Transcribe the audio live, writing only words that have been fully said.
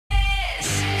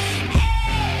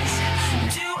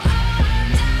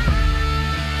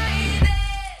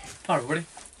Hi everybody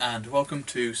and welcome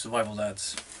to Survival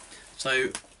Dads. So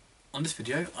on this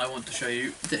video I want to show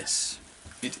you this.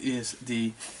 It is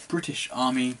the British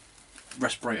Army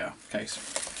respirator case.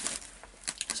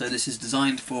 So this is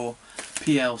designed for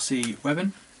PLC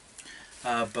webbing,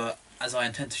 but as I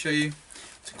intend to show you,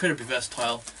 it's incredibly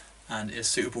versatile and is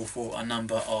suitable for a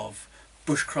number of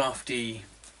bushcrafty,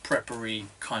 preppery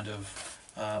kind of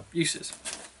uses.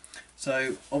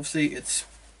 So obviously its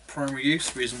primary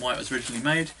use, reason why it was originally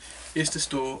made, is to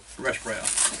store a respirator.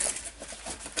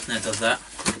 And it does that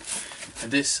in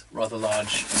this rather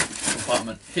large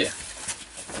compartment here.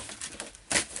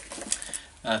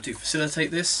 To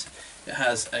facilitate this, it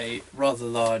has a rather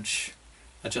large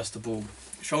adjustable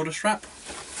shoulder strap.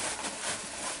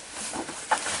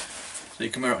 So you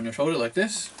can wear it on your shoulder like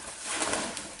this.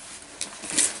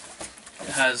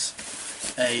 It has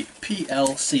a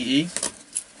PLCE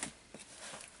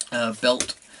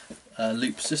belt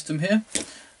loop system here.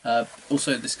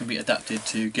 Also this can be adapted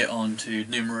to get onto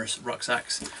numerous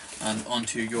rucksacks and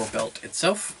onto your belt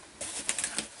itself.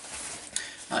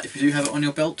 If you do have it on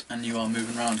your belt and you are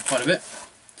moving around quite a bit,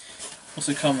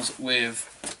 also comes with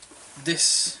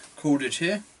this cordage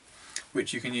here,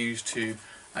 which you can use to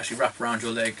actually wrap around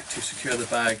your leg to secure the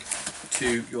bag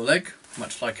to your leg,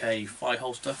 much like a thigh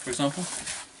holster for example.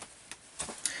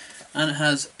 And it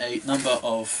has a number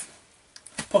of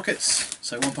pockets,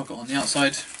 so one pocket on the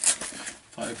outside.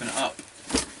 If I open it up,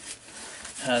 it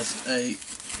has a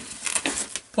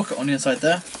pocket on the inside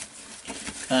there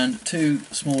and two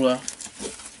smaller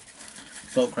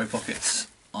Velcro pockets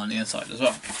on the inside as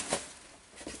well.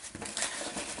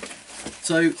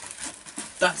 So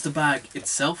that's the bag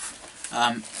itself.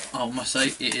 I must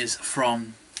say it is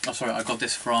from, I got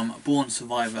this from Born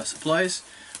Survivor Supplies,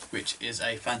 which is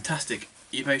a fantastic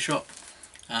eBay shop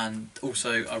and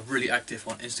also are really active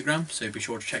on Instagram, so be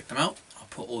sure to check them out. I'll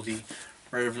put all the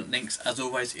relevant links as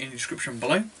always in the description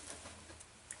below.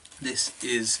 This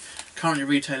is currently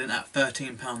retailing at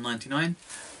 £13.99 and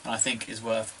I think is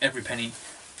worth every penny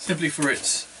simply for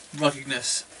its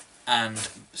ruggedness and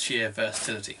sheer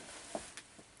versatility.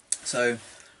 So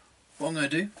what I'm going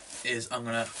to do is I'm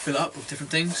going to fill it up with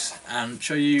different things and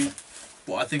show you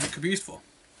what I think it could be used for.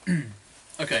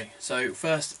 Okay, so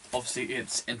first obviously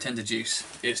its intended use.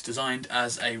 It's designed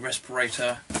as a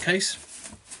respirator case,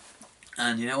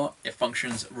 and you know what, it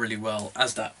functions really well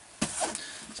as that.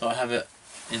 So I have it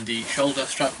in the shoulder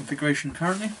strap configuration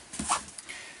currently.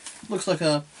 Looks like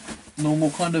a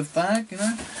normal kind of bag, you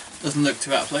know, doesn't look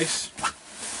too out of place.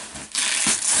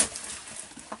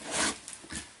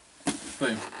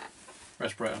 Boom,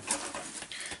 respirator.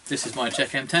 This is my Czech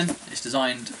M10. It's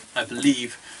designed, I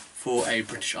believe, for a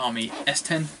British Army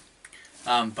S10,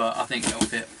 but I think it'll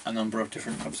fit a number of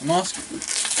different types of masks.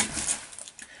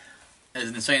 There's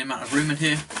an insane amount of room in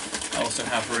here. I also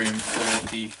have room for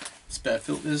the spare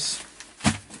filters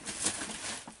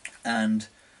and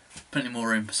plenty more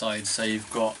room besides. So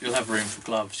you'll have room for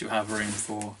gloves, you'll have room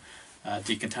for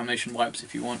decontamination wipes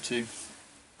if you want to,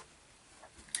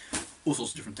 all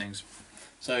sorts of different things.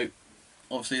 So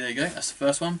obviously there you go, that's the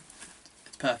first one.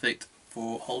 It's perfect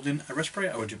for holding a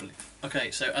respirator, would you believe?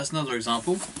 Okay, so as another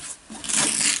example,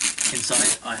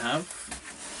 inside I have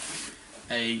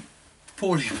a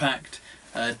poorly packed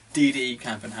DD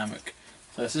camping hammock.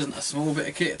 So this isn't a small bit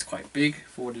of kit, it's quite big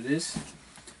for what it is,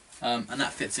 and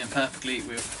that fits in perfectly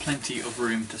with plenty of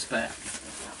room to spare.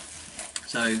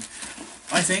 So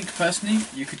I think personally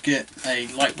you could get a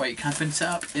lightweight camping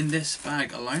setup in this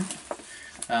bag alone.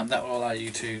 That will allow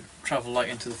you to travel light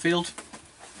into the field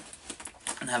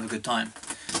and have a good time.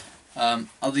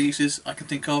 Other uses I can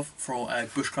think of for a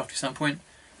bushcrafty standpoint,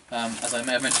 as I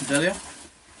may have mentioned earlier,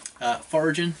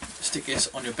 foraging. Stick this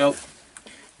on your belt.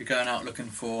 You're going out looking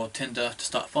for tinder to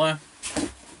start a fire.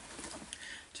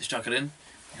 Just chuck it in.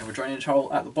 You have a drainage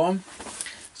hole at the bottom,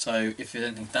 so if there's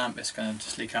anything damp it's going to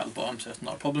just leak out the bottom, so it's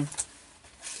not a problem.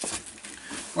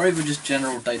 Or even just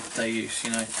general day-to-day use, you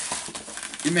know.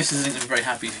 Your missus isn't going to be very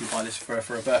happy if you buy this for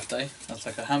a birthday. That's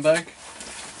like a handbag.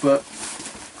 But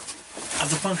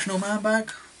as a functional man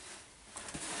bag,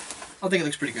 I think it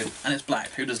looks pretty good. And it's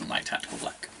black. Who doesn't like tactical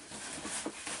black?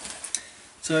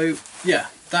 So yeah,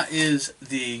 that is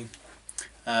the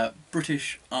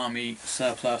British Army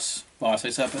surplus. Well, I say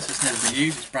surplus, it's never been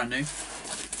used, it's brand new.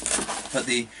 But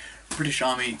the British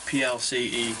Army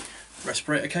PLCE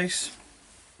respirator case.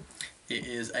 It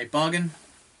is a bargain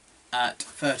at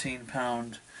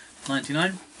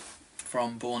 £13.99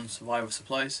 from Born Survivor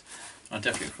Supplies. I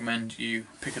definitely recommend you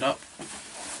pick it up and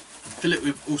fill it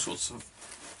with all sorts of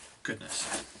goodness.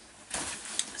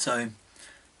 So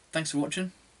thanks for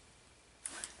watching,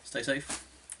 stay safe,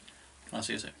 and I'll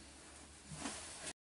see you soon.